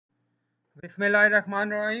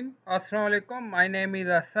Bismillahirrahmanirrahim. Assalamu alaikum. My name is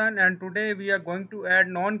Hassan and today we are going to add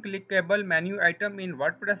non-clickable menu item in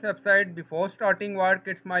WordPress website. Before starting work,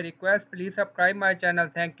 it's my request, please subscribe my channel.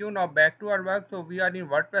 Thank you. Now back to our work. So we are in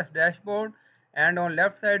WordPress dashboard and on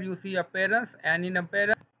left side you see appearance and in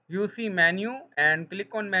appearance you see menu and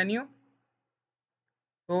click on menu.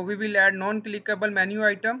 So we will add non-clickable menu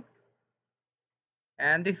item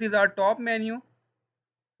and this is our top menu.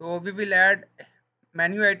 So we will add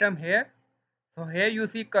menu item here. So here you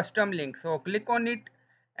see custom link. So click on it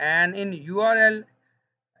and in URL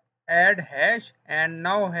add hash and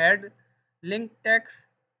now add link text.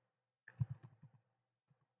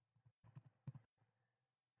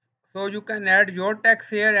 So you can add your text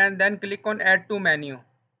here and then click on add to menu.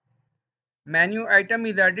 Menu item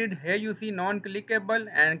is added. Here you see non-clickable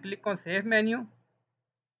and click on save menu.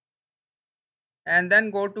 And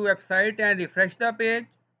then go to website and refresh the page.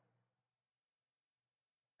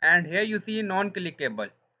 And here you see non-clickable.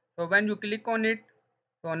 So when you click on it,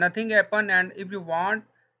 so nothing happen, and if you want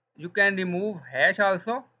you can remove hash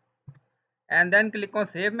also and then click on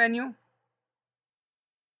save menu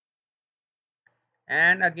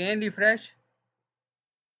and again refresh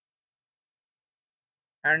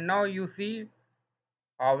and now you see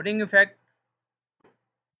hovering effect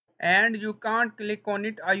and you can't click on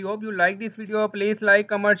it. I hope you like this video. Please like,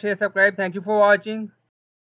 comment, share, subscribe. Thank you for watching.